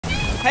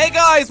Hey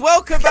guys,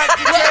 welcome back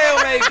to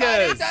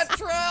Trailmakers.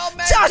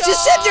 Josh, you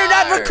said you're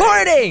not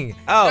recording.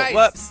 Oh, guys,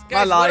 whoops,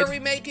 I lied. What are we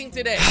making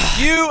today?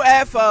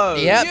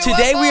 UFO. Yep,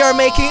 today we are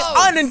making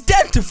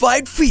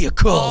unidentified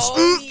vehicles.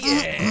 Oh,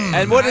 yeah.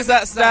 And what does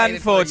that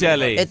stand for,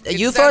 Jelly?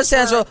 UFO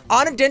stands for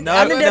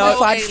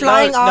unidentified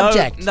flying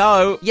object.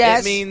 No,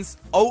 Yes. it means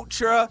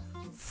ultra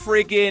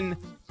friggin'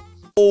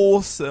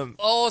 awesome.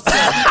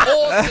 Awesome.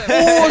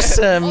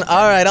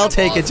 All right, I'll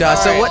take it, Josh.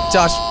 So what,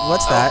 Josh?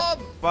 What's that?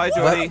 Bye,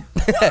 Jordy.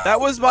 That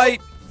was my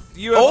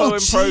UFO in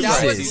progress.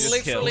 That you was just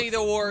literally killed.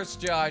 the worst,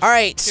 Josh. All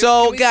right,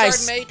 so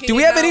guys, do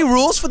we have any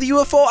rules for the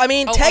UFO? I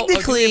mean,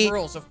 technically,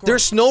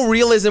 there's no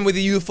realism with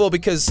the UFO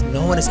because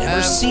no one has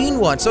ever seen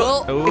one.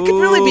 So it could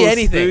really be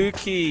anything.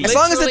 Spooky. As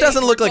long as it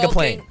doesn't look like a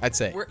plane, I'd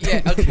say.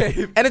 Yeah,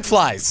 okay. And it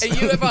flies. A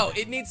UFO,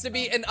 it needs to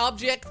be an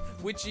object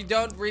which you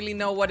don't really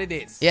know what it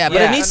is. Yeah,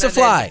 but it needs to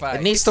fly.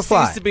 It needs to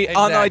fly. It needs to be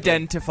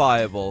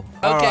unidentifiable.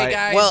 Okay,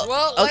 guys.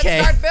 Well, let's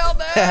start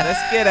building.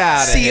 Let's get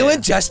out of here. See you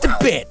in just a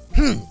bit.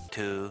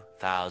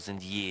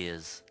 2,000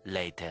 years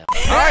later. All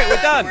right,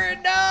 we're done. We're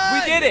done.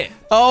 We did it.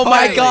 Oh my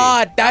Finally.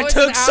 God, that was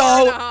took an hour so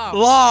and a half.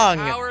 long.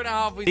 Hour and a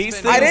half we These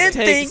spent. things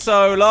take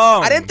so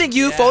long. I didn't think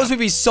UFOs would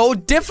be so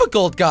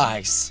difficult,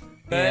 guys.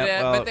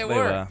 But they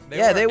were.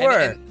 They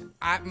were.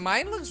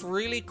 Mine looks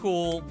really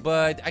cool,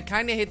 but I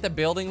kind of hit the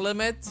building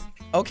limit.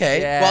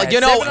 Okay. Yeah, Well, you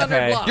know,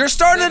 700 blocks. you're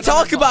starting to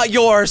talk 700 about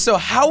yours, so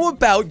how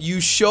about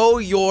you show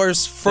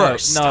yours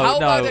first? No.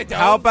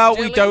 How about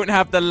we don't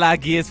have the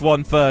laggiest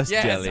one first,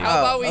 Yes, Jelly? how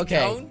about we okay.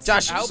 don't?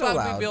 Josh, how you're so about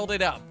loud. we build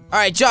it up? All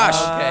right, Josh.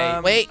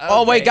 Okay. Wait.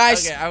 Oh, wait,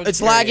 guys. okay, I was it's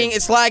curious. lagging.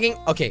 It's lagging.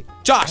 Okay,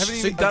 Josh. I haven't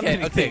even done okay,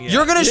 anything yet.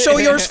 You're gonna show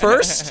yours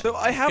first. So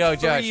I have Go,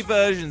 3 Josh.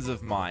 versions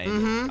of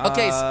mine.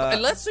 Okay,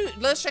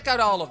 let's check out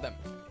all of them.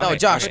 No, Okay,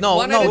 Josh. but No,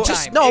 one at no. a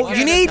Just time. no. One You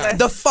at a need time.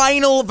 the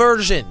final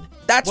version.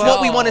 That's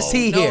what we want to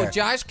see No, here.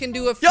 Josh can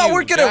do a few. Yo,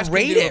 we're gonna Josh can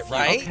rate do a it, few.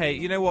 right? Okay,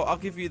 you know what? I'll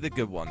give you the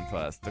good one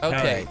first.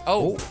 Okay.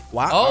 Oh,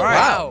 wow. Oh, All right.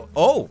 wow.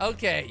 Oh,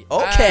 Okay.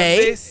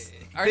 Okay.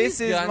 Are This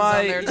these is guns my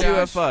on there, Josh?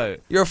 UFO.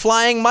 you're a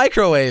flying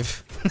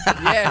microwave.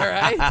 Yeah,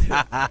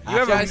 right? You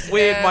have Josh, a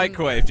weird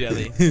microwave,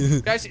 Jelly.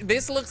 Gosh,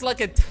 this looks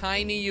like a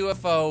tiny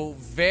UFO.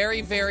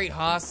 Very, very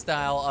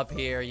hostile up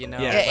here, you know?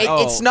 Yeah.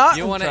 It's not.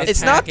 You wanna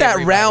It's attack not that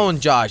everybody.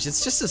 round, Josh.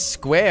 It's just a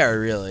square,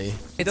 really.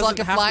 It's doesn't like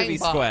a have to flying be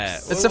box. square.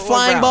 It's a Or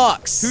flying round.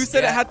 box. Who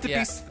said Yeah, it had to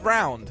yeah. be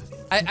round?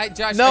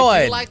 Josh, No I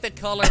one. do like the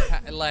color,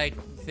 like,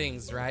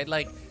 things, right?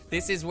 Like,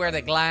 this is where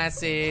the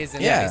glass is,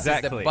 and Yeah. this is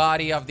Exactly. the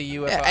body of the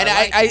UFO. Yeah, and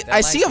like it, I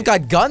see you've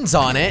got guns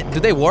on it. Do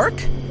they work?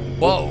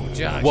 Whoa,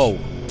 Josh. Whoa.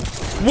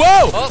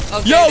 Whoa! Oh,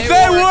 okay, Yo, they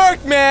work.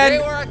 work, man. They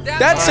work.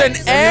 That's right.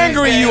 an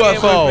angry Stay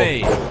with UFO.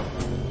 me.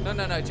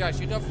 No, Josh,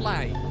 you don't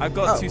fly. I've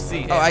got 2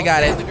 seats. Oh, I got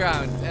Stay it. on the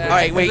ground. All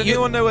right, wait. Does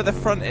anyone know where the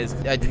front is?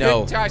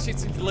 No. Josh,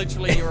 it's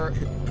literally your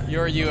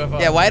UFO.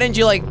 Yeah, why didn't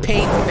you like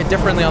paint it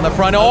differently on the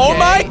front? Oh Okay.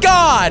 my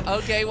God!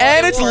 Okay, well,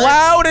 and it it's works.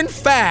 loud and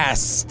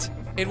fast.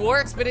 It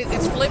works, but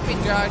it's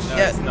flipping, Josh. No,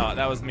 Yeah. it's not.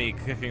 That was me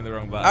clicking the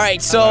wrong button. All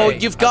right, so Okay.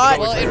 you've got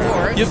Well, it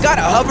works. you've got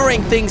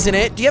hovering things in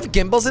it. Do you have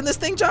gimbals in this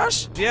thing,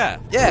 Josh? Yeah.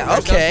 Yeah.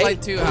 Josh, don't Okay. fly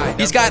too high.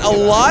 He's Don't got a fly too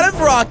high. lot of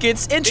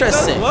rockets. It does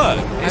Interesting. work.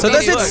 So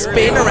does it works.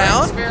 spin works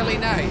around? fairly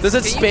nice. Does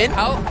it Can you- spin?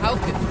 How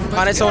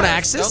On its own Josh,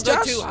 axis, Don't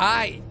Josh? go too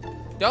high.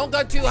 Don't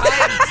go too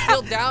high. It's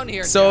still down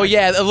here. So Josh.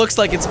 yeah, it looks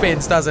like it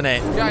spins, doesn't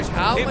it? Josh,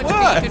 how It much works.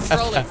 can you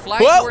control it? Fly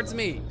Whoa. towards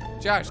me.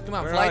 Josh, come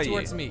on, Where fly are you?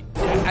 towards me.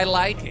 I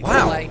like it. I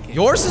Wow, like it.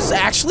 yours is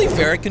actually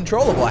very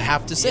controllable. I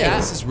have to say, Yeah.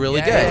 this is really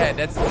Yeah, good.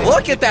 yeah, that's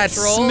Look the at that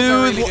controls are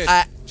smooth, really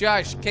good.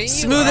 Josh, can you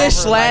smoothish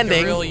hover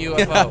landing. like a real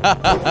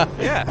UFO?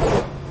 Yeah.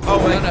 Oh,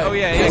 wait. No. Oh,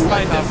 yeah. Just Yeah,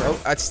 like kind hover. of. Oh,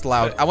 that's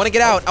loud. I want to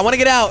get out. I want to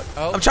get out.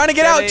 Oh. I'm trying to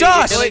get Jelly, out,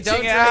 Josh. Jelly,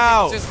 Don't Getting drag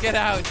out. it. Just get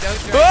out. Don't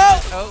drag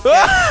Oh. it.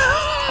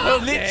 Ah.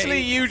 Okay.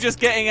 Literally, you just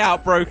getting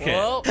out broke it.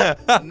 Well,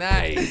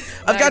 nice.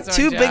 I've got Nice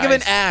too one, big of an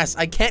Josh. ass.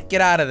 I can't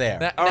get out of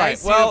there. All right,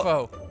 Nice well,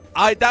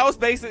 UFO. That was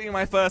basically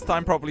my first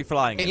time properly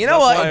flying. You know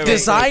That's why I what? was-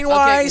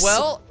 Design-wise, Okay,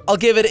 well- I'll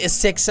give it a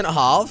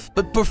 6.5.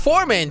 But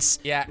performance,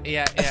 Yeah.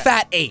 a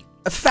fat 8.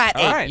 A fat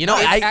 8. Alright. You know,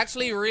 It's I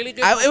actually really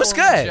good. it was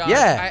performance, good, Josh.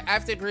 yeah. I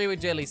have to agree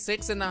with Jelly.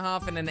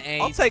 6.5 and an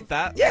 8. I'll take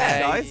that.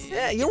 Yeah. Thanks, guys.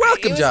 yeah, you're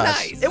welcome, It was Josh.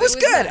 nice. It was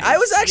good. nice. I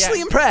was actually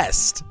Yeah.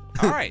 impressed.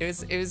 All right. It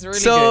was really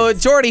So, good.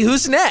 Jordy,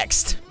 who's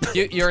next?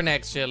 You're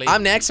next, Jelly.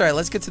 I'm next. All right,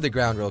 let's get to the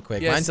ground real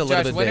quick. Yes, Mine's a little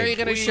Josh, bit when big. are you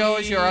gonna show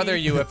us your other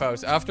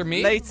UFOs? After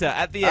me? Later,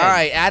 at the end. All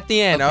right, at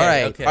the end. Okay, all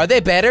right. okay. Are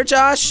they better,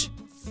 Josh?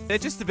 They're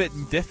just a bit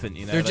different,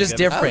 you know. They're like just a-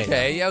 different.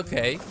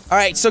 Okay. All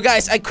right, so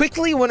guys, I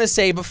quickly want to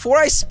say before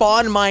I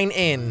spawn mine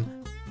in,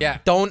 Yeah.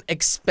 don't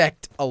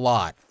expect a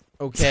lot,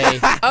 okay?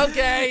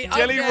 Okay.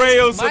 Jelly okay.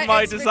 rails on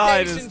my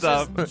design and expectations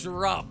stuff. just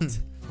dropped.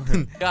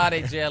 Got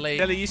it, Jelly.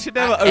 Jelly, you should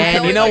never I- open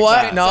And it you know like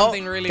what? that. No,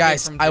 Something really good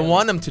guys, from I Jelly.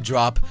 want them to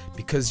drop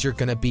because you're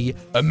gonna be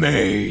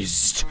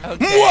amazed.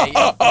 Okay,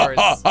 of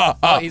course.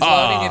 Oh, he's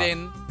loading it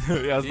in.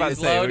 Yeah, I was about to He's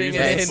say, loading we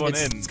it this in. one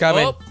It's in.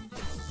 coming.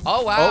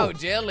 Oh, wow, Oh.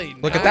 Jelly.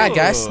 Look at nice. that,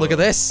 guys. Look at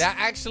this. That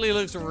actually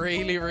looks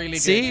really, really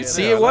good. See, Jelly.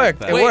 see, Yeah, I it like worked.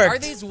 that. It Wait, worked. are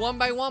these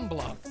 1x1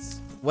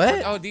 blocks?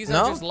 What? Oh, these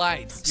no? are just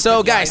lights. You So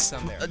put guys,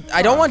 lights on there.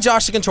 I don't want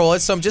Josh to control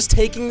it, so I'm just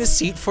taking the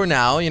seat for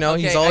now. You know,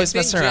 Okay, he's always I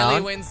think messing Jelly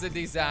around. wins the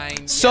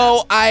design.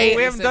 So yeah.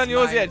 We haven't done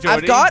yours yet,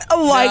 Jordy. I've got a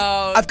light.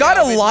 No, I've got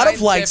no, a but lot of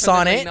mine's lights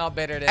on definitely it. not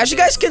better than As you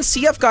guys this. can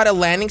see, I've got a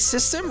landing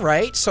system,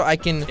 right? So I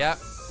can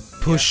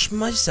push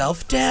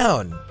myself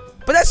down.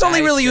 But that's only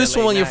Nice, really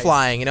useful Jelly, when you're nice.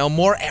 flying, you know,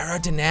 more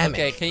aerodynamic.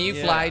 Okay, can you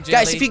fly, Jelly?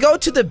 Guys, if you go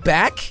to the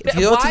back,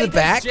 Why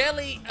does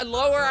Jelly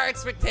lower our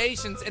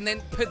expectations and then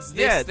puts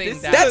this thing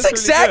down? That's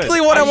exactly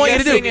what I want you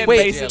to do.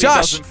 Wait,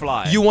 Josh,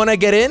 you want to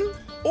get in?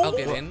 I'll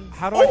get in.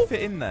 How do I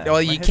fit in there?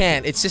 Well, you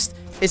can't. It's just.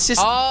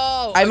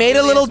 Oh, I made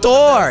a little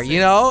door, you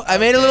know? I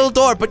made a little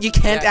door, but you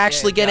can't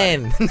actually get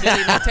in.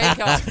 Jelly, now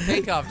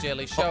take off,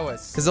 Jelly. Show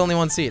us. Because there's only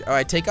one seat. All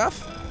right, take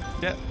off.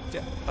 Yeah.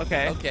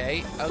 Okay.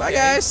 Okay. Bye,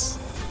 guys.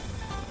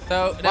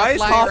 So now Why is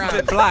fly half around. of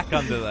it black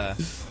under there?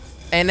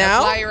 And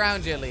now, fly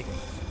around, Jelly.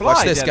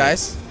 watch this, Jelly.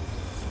 guys.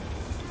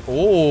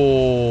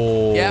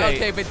 Oh. Yeah.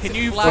 Okay, but can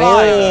you fly?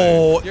 fly?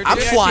 Oh, You're I'm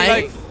just flying.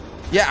 like-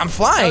 Yeah, I'm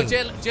flying. So,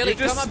 Jelly, You're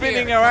just come up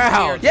spinning here. around.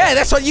 Come here, Yeah,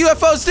 that's what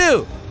UFOs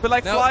do. But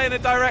like No. fly in a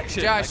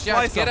direction. Josh, like,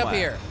 fly get up somewhere.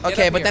 here. Get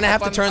Okay, up but here. then I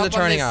have Up to turn the up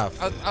turning this,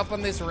 off. Up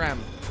on this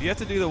ramp. You have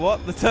to do the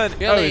what? The turn.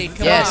 Jelly, oh,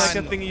 come Yes.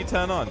 like a thing you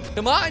turn on.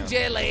 Come on,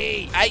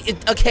 Jelly.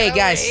 Okay, Get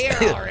guys. over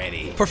here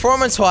already.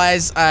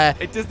 Performance-wise,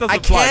 It just doesn't I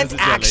fly, can't does it,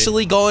 Jelly?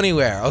 actually go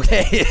anywhere.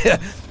 Okay.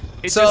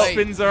 It So- just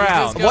spins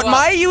around. Go What up.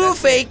 my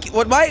That's UFO,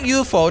 what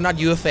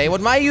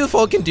my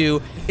UFO can do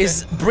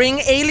is bring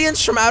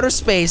aliens from outer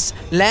space,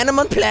 land them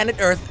on planet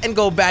Earth, and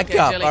go back Okay,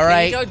 up. Jelly, all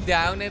right. Can you go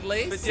down at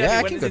least? But Yeah, I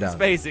Jelly, when can it's go in down.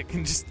 space, it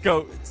can just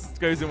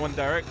goes in one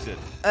direction.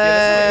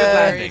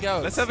 there you go.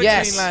 Let's have a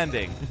Yes. clean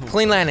landing.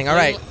 Clean landing. All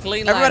right.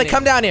 Clean Everybody, landing.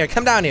 come down here.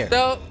 Come down here.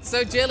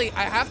 So Jelly,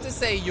 I have to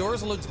say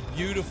yours looks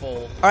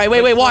beautiful. All right.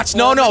 Wait. But Watch.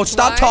 No.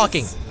 Stop performance-wise-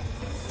 talking.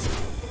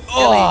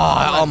 Jelly, Oh,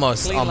 come on,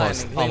 almost. clean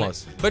landing, clean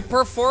Almost. landing. But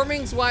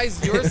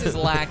performance-wise, yours is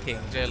lacking,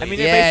 Jelly. I mean,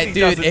 Yeah, it basically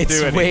dude, doesn't it's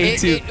do way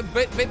anything. too.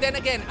 But then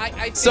again, I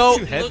think So-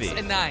 it looks Too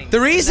a 9. The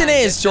reason A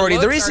 9. is, Jordy.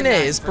 The looks reason are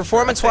 9 is for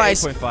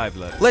performance-wise. 8.5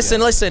 looks.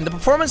 Listen. The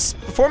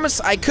performance.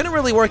 I couldn't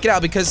really work it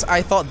out because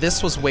I thought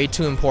this was way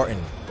too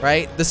important.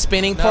 Right? The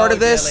spinning No, part of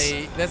this.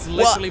 Jelly, that's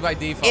literally by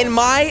default. In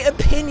my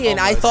opinion,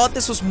 I Almost. thought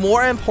this was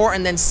more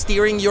important than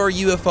steering your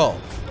UFO.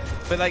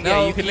 But like,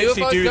 no, yeah, you can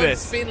literally UFOs do don't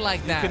this. spin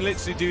like that. You can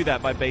literally do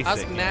that by basic.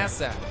 Ask yeah.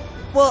 NASA.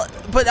 Well,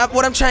 but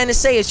what I'm trying to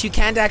say is you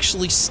can't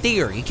actually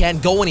steer. You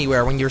can't go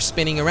anywhere when you're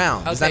spinning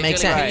around. Does that make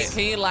Jelly, sense?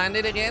 Can you land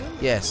it again?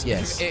 Yes.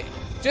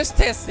 Just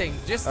testing.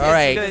 Just All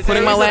right, There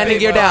putting is my a landing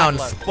big gear down.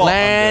 spot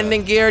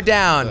Landing gear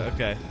down.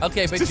 Okay.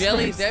 Okay, but Just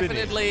Jelly very spinny.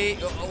 definitely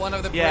one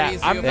of the Yeah,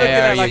 prettiest I'm UFOs. looking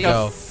There at like you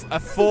go. a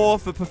 4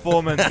 for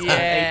performance and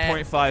Yeah.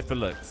 8.5 for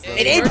looks.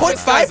 It An Yours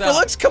 8.5 goes for up.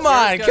 looks? Come Yours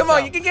on, goes come on.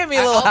 up. You can give me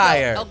a little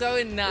higher. I'll go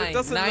in 9. It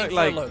doesn't 9 look for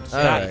like looks.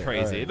 that Alright,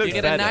 crazy. alright. It looks You get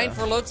a better. 9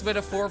 for looks, but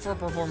a 4 for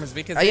performance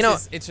because You know,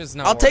 it's just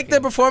not I'll take the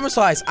working.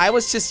 performance-wise. I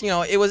was just,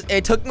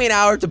 it took me an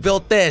hour to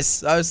build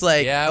this. I was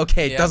like, Yeah,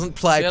 okay, it yeah. doesn't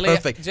fly Jelly,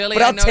 perfect, Jelly,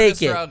 but I I'll know the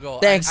take it. struggle.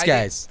 Thanks, I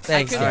guys.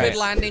 Thanks. I couldn't Alright. put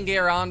landing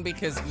gear on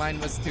because mine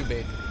was too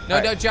big. No,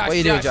 Alright, Josh. What are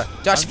you doing, Josh?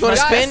 Josh, if you want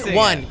to I'm spin, testing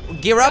 1.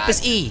 Gear up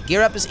is Josh. E.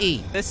 Gear up is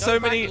E. There's so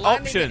many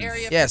options.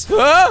 Yes.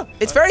 Ah!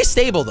 It's very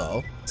stable,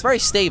 though. It's very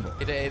stable.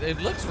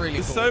 It looks really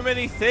There's cool. so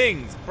many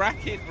things.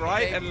 Bracket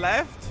right Okay. and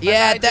left.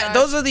 Yeah, Bye-bye, Josh.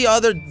 those are the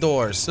other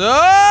doors.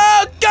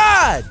 Oh,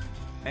 God!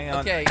 Hang on.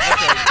 Okay,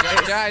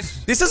 Josh.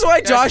 This is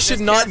why Josh, Josh should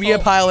just not be a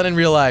careful. pilot in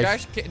real life.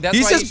 Josh, that's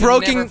He's why just you should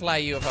broken. never fly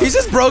UFO. He's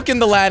just broken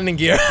the landing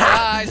gear.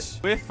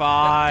 Josh. We're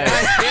fine.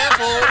 Josh,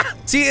 careful.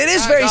 See, it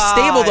is Josh. very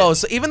stable though.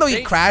 So even though you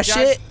Hey, crash Josh,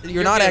 it, you're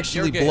you're not good,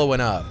 actually you're good.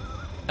 blowing up.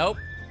 Nope.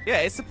 Yeah,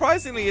 it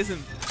surprisingly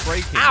isn't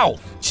breaking. Ow! No,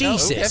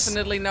 Jesus.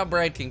 definitely not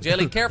breaking.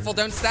 Jelly, careful.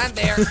 Don't stand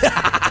there.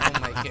 Oh,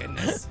 my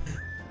goodness.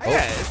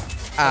 Yeah,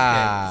 it's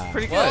Ah.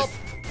 pretty good. Well,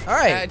 All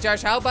right.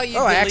 Josh, how about you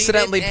Oh, I delete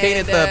accidentally it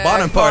painted and, the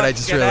bottom part. I Can't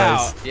just get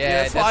realized. out.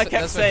 Yeah, that's what I kept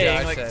that's what saying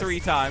Josh like says. 3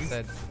 times.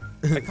 Said.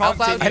 I How can't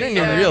about change I didn't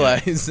Yeah. even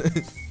realize.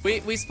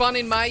 We spun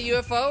in my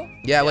UFO?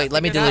 Yeah, wait.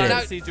 Let me because delete now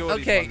it. I see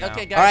Jordy's Okay, one now.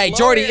 okay, guys. All right, lower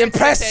Jordy, your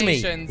impress me.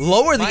 expectations.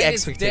 Lower the Mine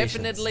expectations. is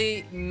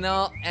definitely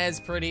not as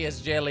pretty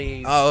as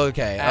Jelly's. Oh,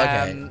 okay. Okay.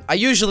 I I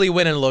usually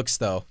win in looks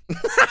though.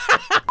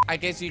 I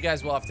guess you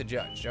guys will have to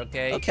judge,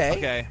 okay? Okay.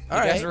 Okay. All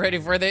You guys right. ready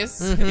for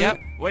this? Yep.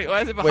 Wait,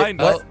 why is it Wait. behind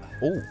What? us?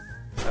 Oh.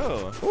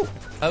 Oh.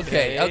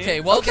 Okay, Okay. okay.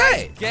 Well,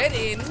 Okay. guys, get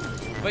in.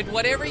 But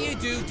whatever you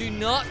do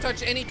not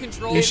touch any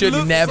controls. You should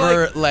looks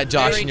never like let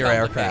Josh very in your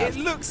complicated. aircraft. It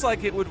looks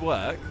like it would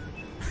work.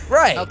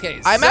 Right. Okay,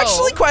 I'm so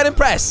actually quite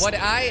impressed. What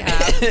I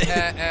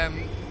have,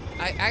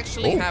 I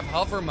actually have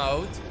hover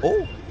mode.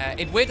 Oh.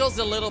 It wiggles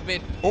a little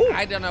bit. Oh.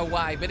 I don't know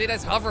why, but it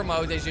has hover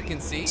mode, as you can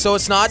see. So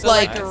it's not So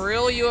like. a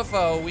real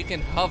UFO, we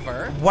can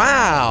hover.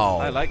 Wow.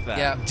 I like that.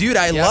 Yeah. Dude,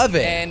 I Yep, love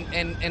it.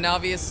 And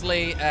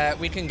obviously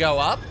we can go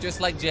up just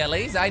like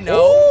Jellies. I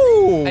know.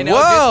 Ooh, I know.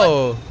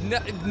 whoa.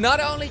 Just like, not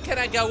only can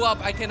I go up,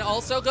 I can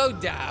also go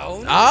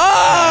down.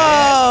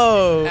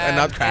 Oh. And Um,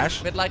 not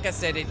crash. But like I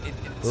said,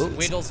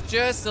 wiggles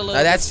just a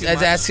little bit too much.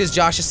 That's because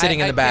Josh is sitting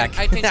in the back.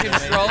 I can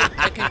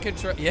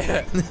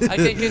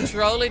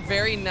control it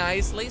very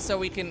nicely so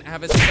we can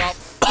have a stop.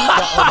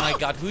 Oh my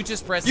god, who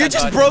just pressed that button?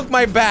 You just broke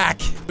my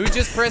back. Who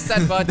just pressed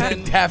that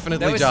button?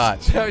 Definitely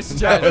Josh. That was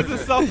a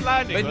soft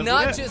landing, But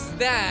not just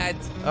that.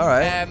 All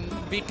right.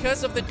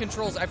 Because of the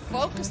controls, I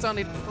focused on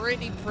it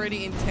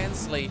pretty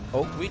intensely.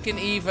 Oh. We can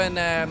even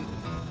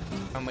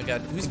oh my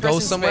god, who's Go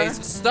pressing somewhere?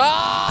 space?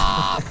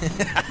 Stop!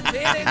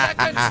 Hitting the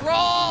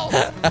controls!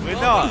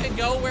 We're not. We can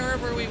go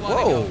wherever we want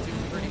to go to,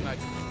 pretty much.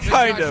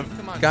 Kind Josh, of.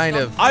 Come on, Kind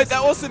stop of. pressing.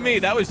 That wasn't me.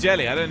 That was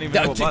Jelly. I don't even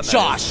know what button that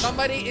Josh.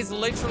 Somebody is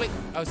literally...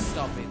 Oh,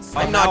 stop it.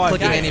 Stop. I'm not now I'm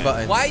clicking getting any it.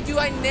 buttons. Why do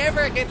I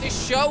never get to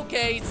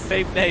showcase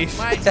Babe Nation.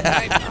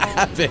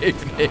 Babe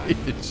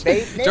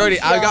Nation. Jordy,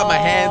 I got my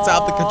hands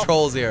out the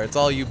controls here. It's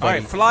all you, buddy.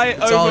 Alright, fly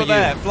It's all over you.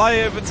 there.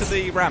 Fly over to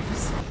the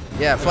ramps.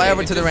 Yeah, fly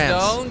over to the Just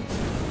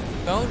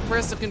ramps. Don't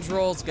press the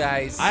controls,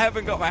 guys. I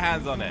haven't got my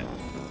hands on it.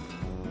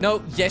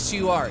 No, yes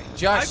you are.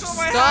 Josh, I've got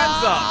my stop!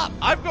 hands up.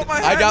 I've got my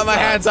hands up. I got my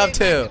hands up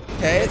too.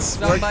 Okay, it's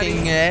Somebody-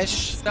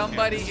 working-ish.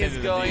 Somebody is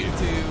going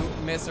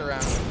to mess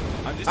around.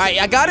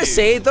 I gotta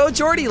say though,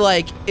 Jordy,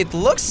 like it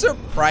looks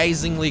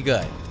surprisingly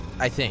good.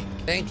 I think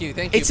Thank you.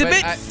 it's a but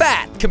bit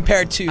fat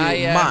compared to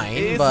mine,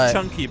 It is but a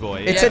chunky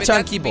boy. it's yeah, a but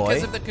chunky that's boy.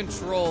 because of the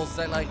controls.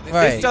 That like this.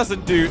 Right. This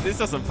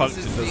doesn't function,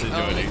 is does the it,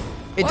 only- Jordy?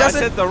 It I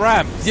doesn't. said the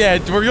ramps. Yeah,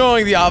 we're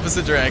going the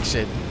opposite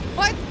direction.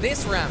 What?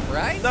 This ramp,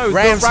 right? No,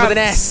 Ramps the with an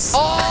ramps. S.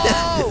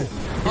 Oh!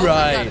 Oh my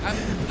Right. God,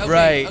 okay,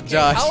 Right, okay.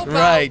 Josh. How about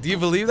Right. Do you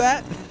believe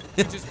that?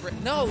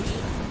 No.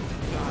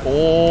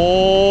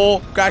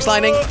 Oh, crash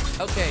landing.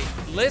 Okay,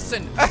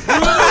 listen.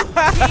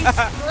 Who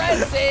keeps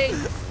pressing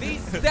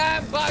these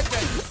damn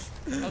buttons?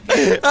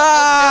 Okay,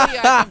 I'll tell you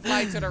I can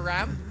fly to the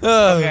ramp.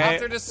 Okay.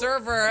 After the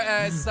server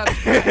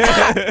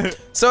stops.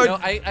 So, No,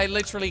 I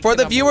literally for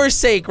the cannot viewer's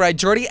sake, right,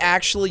 Jordy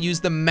actually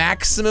used the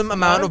maximum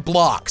amount of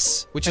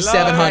blocks, which is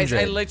Hello? move. Guys,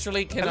 700. I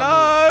literally cannot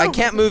Hello. I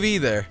can't move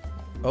either.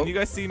 Can you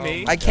guys see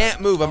me? I can't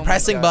move. I'm Oh my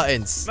pressing God.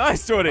 buttons.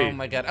 Nice, Jordy. move. Oh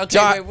my god. Okay,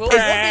 Josh- wait, we'll be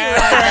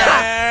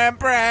right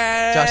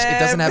back. Josh, it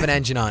doesn't have an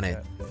engine on it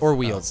or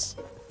wheels,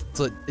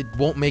 so it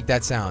won't make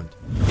that sound.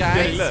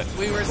 Guys, look.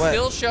 we were What?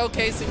 still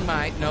showcasing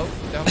mine. No,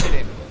 don't get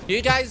in.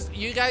 You guys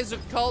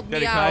have called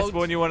Jelly, me can I out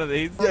spawn you one of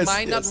these? for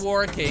mine not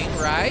working,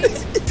 right?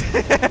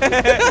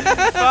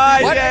 Bye,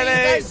 What Jelly. are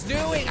you guys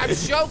doing? I'm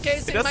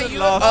showcasing It my doesn't UFO.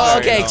 last Oh,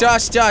 very okay, long.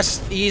 Josh,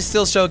 he's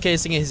still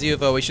showcasing his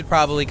UFO. We should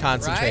probably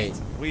concentrate.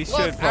 Right? We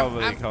Look, should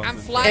probably I'm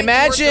concentrate. flying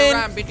Imagine- towards the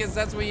ramp because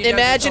that's what you guys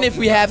Imagine are if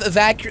we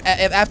talking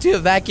have to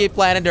evacuate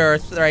planet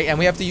Earth, right? And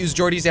we have to use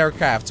Jordy's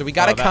aircraft, so we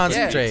gotta Oh, that would be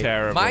concentrate.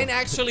 terrible. about. Mine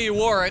actually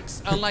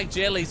works, unlike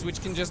Jelly's,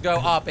 which can just go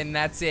up and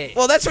that's it.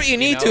 Well, that's what you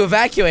need know? to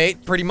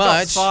evacuate, pretty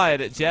Shots much.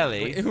 fired at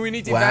Jelly. we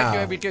need to Wow.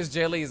 evacuate because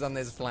Jelly is on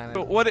this planet.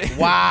 But what if,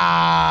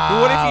 Wow.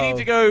 but what if you need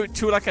to go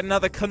to like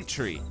another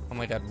country? Oh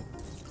my god.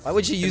 Why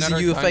would you use a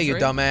Another UFA, you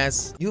country?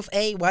 dumbass?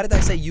 UFA? Why did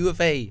I say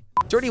UFA?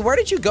 Jordy, where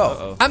did you go?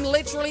 Uh-oh. I'm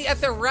literally at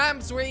the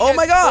ramps where you Oh guys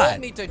my told god!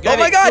 me to go. Oh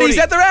my god, Jordy. he's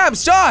at the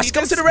ramps! Josh, He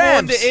come just to the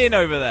spawned ramps! it in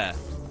over there.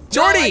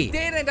 Jordy! No,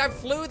 I didn't. I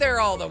flew there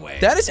all the way.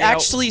 That is Yeah.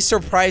 actually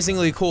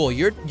surprisingly cool.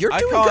 You're I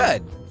doing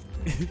can't-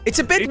 good. It's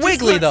a bit It just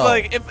wiggly looks though.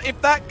 Like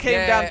if that came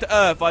Yeah. down to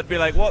Earth, I'd be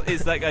like, what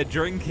is that guy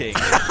drinking?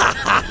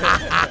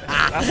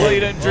 That's why you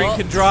don't drink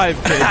and drive,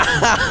 kids.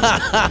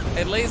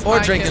 At least Or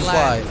mine drink can and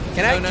fly. land.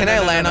 Can I- No, can no, I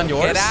no, land no, on no.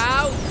 yours? Get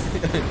out!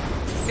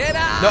 Get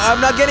out! No,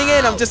 I'm not getting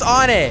in. I'm just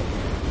on it.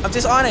 I'm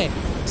just on it.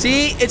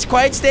 See, it's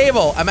quite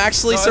stable. I'm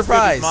actually Not as good as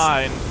surprised.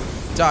 mine.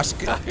 Josh,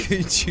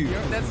 could you?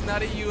 That's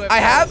not a UFO. I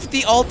have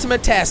the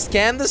ultimate test.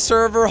 Can the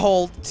server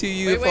hold two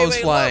Wait, UFOs wait,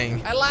 wait, flying?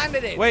 Look, I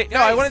landed it. Wait, no,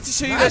 Guys, I wanted to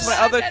show you I guys my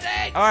other. landed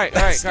it. All right,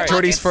 all right, all right.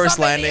 Jordy's Fucking first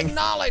somebody landing.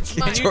 acknowledge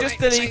my- Can you just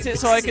delete it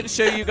so I can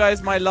show you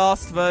guys my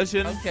last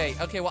version? Okay,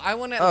 okay. Well, I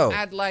want to Oh.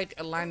 add like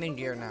a landing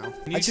gear now.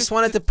 Can you I just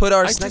wanted to put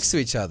ours I next just- to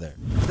each other.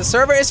 The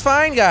server is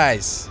fine,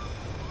 guys.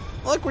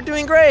 Look, we're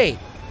doing great.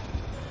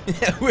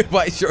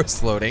 Why is yours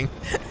floating?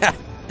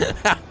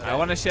 I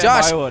want to share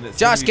Josh, my one. It's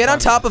Josh, gonna be get on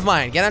fun. top of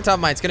mine. Get on top of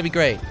mine. It's gonna be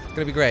great. It's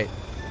gonna be great.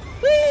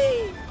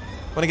 Whee!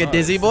 Wanna get Oh,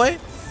 dizzy, this boy?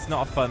 It's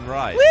not a fun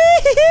ride.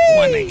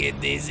 Wanna get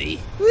dizzy?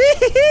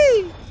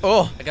 Whee!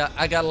 Oh,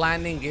 I got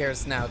landing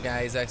gears now,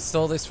 guys. I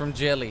stole this from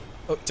Jelly.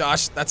 oh,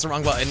 Josh, that's the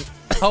wrong button.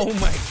 Oh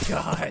my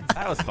god.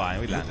 That was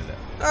fine. We landed it.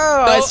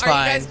 Oh, So, it's are you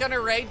fine. guys gonna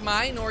raid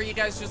mine, or are you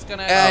guys just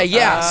gonna?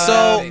 Yeah.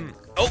 So,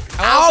 I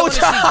ow,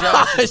 also wanna see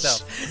Josh's Josh!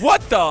 stuff.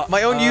 What the?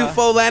 My own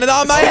UFO landed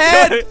on my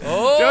head.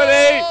 Oh,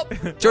 Jody!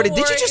 don't Jordy, did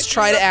you worry, just it's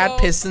try to add UFO.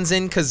 pistons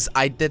in? Cause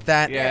I did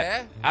that.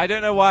 Yeah. I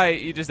don't know why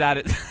you just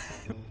added.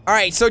 All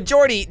right. So,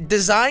 Jordy,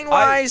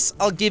 design-wise,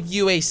 I'll give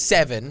you a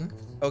 7.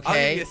 I'll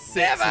Okay. give you a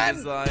 6 in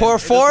design.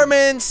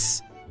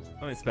 Performance,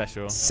 Something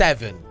special.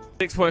 7.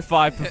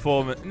 6.5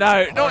 performance.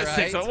 No, not All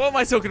 6. right. What am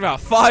I talking about?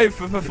 5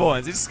 for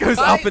performance. It just goes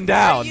up and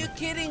Are down. you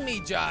kidding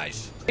me,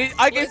 Josh?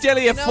 I give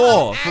Jelly a You know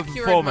 4 how for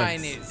accurate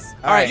performance. Mine is.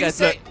 All right, You guys,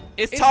 say look.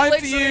 It's time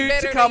for literally you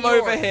better to come than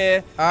over yours.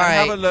 here All and right.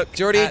 have a look.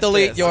 Jordy, at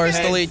delete this, yours.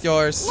 okay? Delete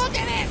yours. Look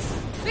at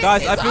this.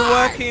 Guys, I've been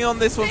working on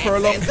this one for a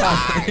long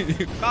time.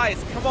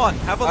 Guys, come on,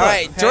 have a look. All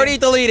right, Jordy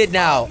deleted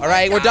now. All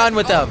right, we're done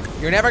with them.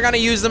 You're never gonna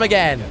use them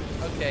again.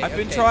 Okay. I've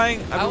been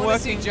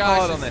working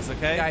hard on this.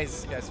 Okay.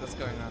 Guys, what's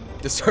going on?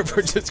 The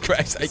server just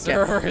crashed.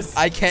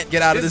 I can't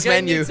get out of this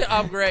menu. Need to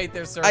upgrade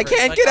their server. I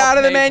can't get out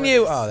of the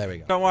menu. Oh, there we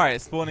go. Don't worry,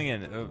 it's spawning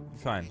in.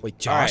 Fine. Wait,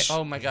 Josh. Right.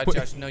 Oh my God,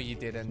 Josh. No, you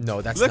didn't.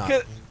 No, that's Look not.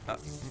 at.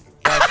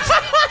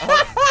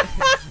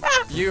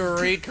 You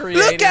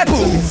recreated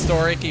some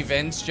historic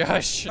events,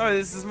 Josh. Oh,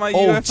 this is my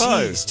Oh,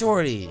 UFO. jeez,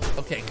 Jordy.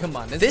 Okay, come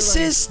on. This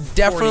is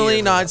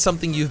definitely not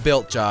something you've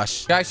built,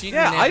 Josh. Josh, you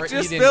Yeah, I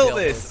just built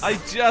this. I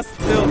just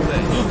built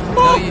this.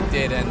 No, you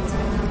didn't.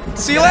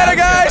 See you later,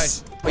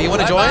 guys. Oh, you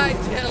want to join? Bye,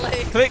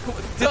 Jelly. Click,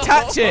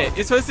 detach it.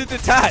 You're supposed to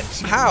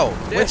detach. How?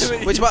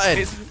 Which button?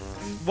 It's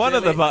one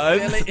of the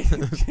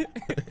buttons.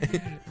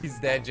 He's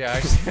dead,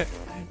 Josh.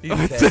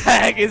 What the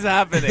heck is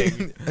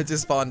happening? I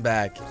just spawned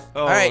back.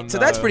 Oh, all right, so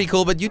that's pretty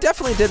cool, but you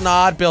definitely did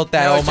not build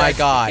that. No, oh my Josh,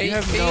 God.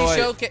 Can you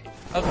show?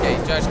 Okay,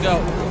 Josh,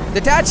 go.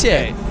 Detach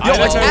it. Okay,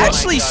 Yo, it's oh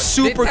actually my God.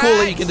 super cool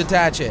that you can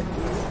detach it.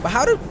 But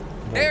how do?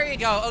 There you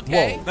go.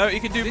 Okay. Whoa. No, you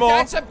can do more.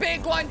 That's a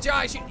big one,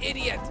 Josh. You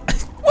idiot.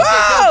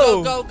 Whoa!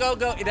 Okay,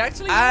 go. It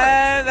actually works.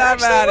 And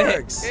I'm out of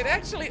here. It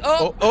actually.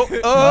 Oh. Where'd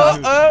it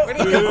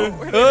go?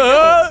 Where'd it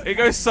go? It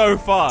goes so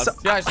fast. So,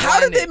 Josh, how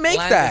did land they it. make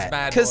Land that? this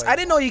bad Because boy. I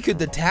didn't know you could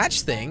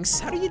detach things.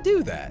 How do you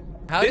do that?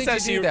 How This did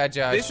actually- you do that,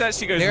 Josh? this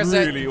actually goes There's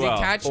really a well.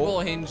 detachable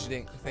hinge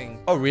thing.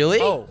 Oh, really?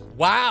 Oh,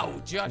 wow,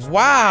 Josh.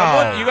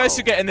 Wow. You guys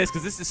should get in this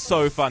because this is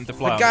so fun to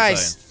fly But on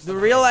guys, its the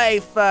real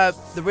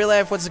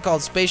life, what's it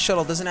called? Space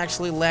shuttle doesn't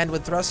actually land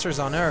with thrusters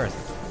on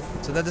Earth.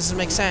 So that doesn't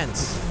make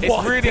sense. own.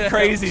 It's really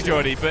crazy,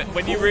 Jordy, but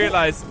when you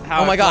realize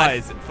how Oh my it God.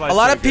 flies, it flies A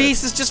lot so of good.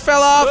 pieces just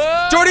fell off.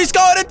 Whoa. Jordy's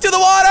going into the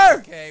water.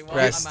 Okay, well,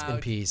 Rest I'm in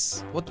out.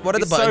 peace. What are the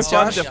It's so buttons,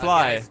 fun Josh? to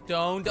fly. Guys,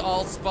 don't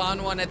all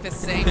spawn one at the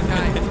same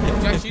time.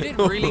 Josh, you did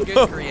really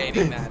good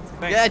creating that.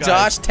 Thanks, Yeah, guys.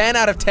 Josh, 10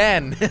 out of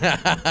 10.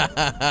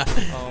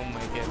 Oh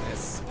my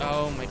goodness.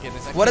 Oh my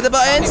goodness. What are the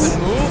buttons? I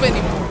can't even move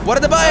anymore. What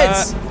are the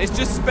buttons? It's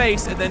just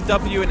space and then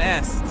W and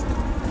S.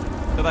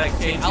 So like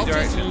change I'll the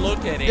just direction. look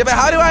at it. Yeah, but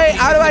how do I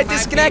It might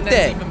disconnect be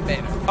that's it? even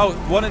better. Oh,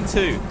 1 and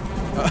 2.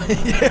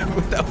 Yeah,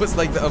 that was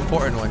like the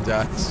important one,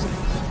 Josh.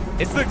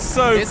 It looks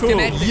so cool.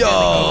 Disconnect it. Yo.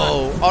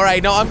 All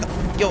right, no,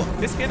 yo.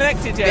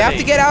 Disconnected, We have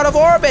to get out of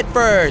orbit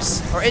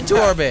first, or into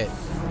orbit.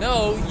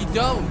 No, you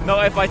don't.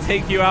 Not if I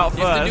take you out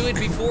You have first. to do it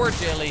before,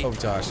 Jelly. Oh,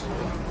 Josh.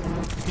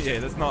 Yeah,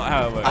 that's not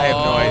how it works. I have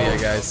no Oh. idea,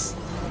 guys.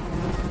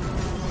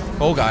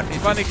 Oh God. It's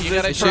funny You because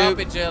gotta Issue. drop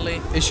it,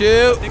 Jelly.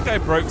 Issue. I think I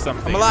broke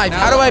something. I'm alive. Now-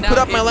 How do I now put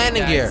up hit my me,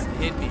 landing guys. gear?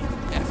 Hit me.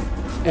 F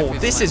Oh,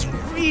 this is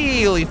landing.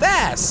 really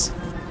fast.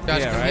 Josh,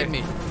 Yeah, come right? hit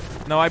me.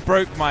 No, I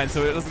broke mine,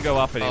 so it doesn't go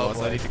up anymore.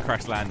 So I boy. need to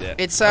crash land it.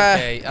 It's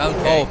Okay,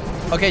 okay.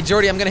 Oh, okay,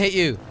 Jordy, I'm gonna hit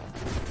you.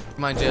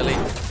 Come on, Jelly.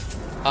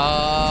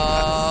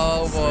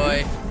 Oh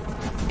boy.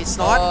 It's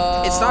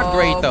not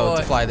great though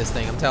to boy. fly this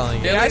thing. I'm telling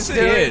you. Yeah, Jelly's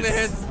actually doing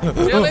is.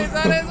 this. Jelly's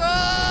on his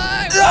own.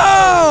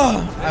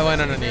 Oh! I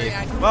went underneath.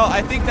 Well,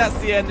 I think that's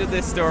the end of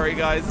this story,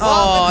 guys.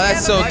 Oh,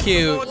 that's so Like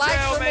cute. for Like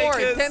for more.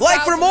 Trailmakers. 10,000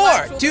 Like for more,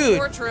 likes will be dude.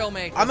 more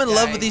Trailmakers, I'm in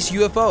love guys. with these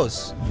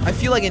UFOs. I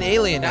feel like an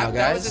alien now,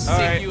 That was a guys. sick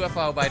Alright.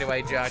 UFO, by the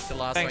way, Josh. The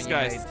last Thanks, one you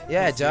guys. made.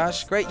 Yeah,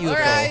 Josh, great UFO. All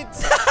right.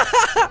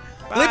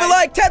 Leave a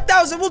like,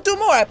 10,000. We'll do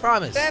more, I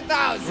promise.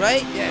 10,000.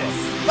 Right?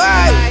 Yes.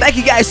 Bye. Thank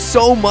you guys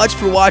so much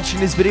for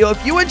watching this video.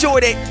 If you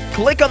enjoyed it,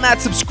 click on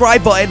that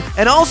subscribe button,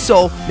 and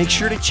also make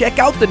sure to check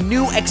out the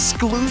new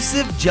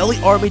exclusive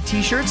Jelly Army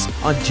t-shirts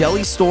on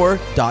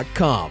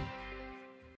jellystore.com.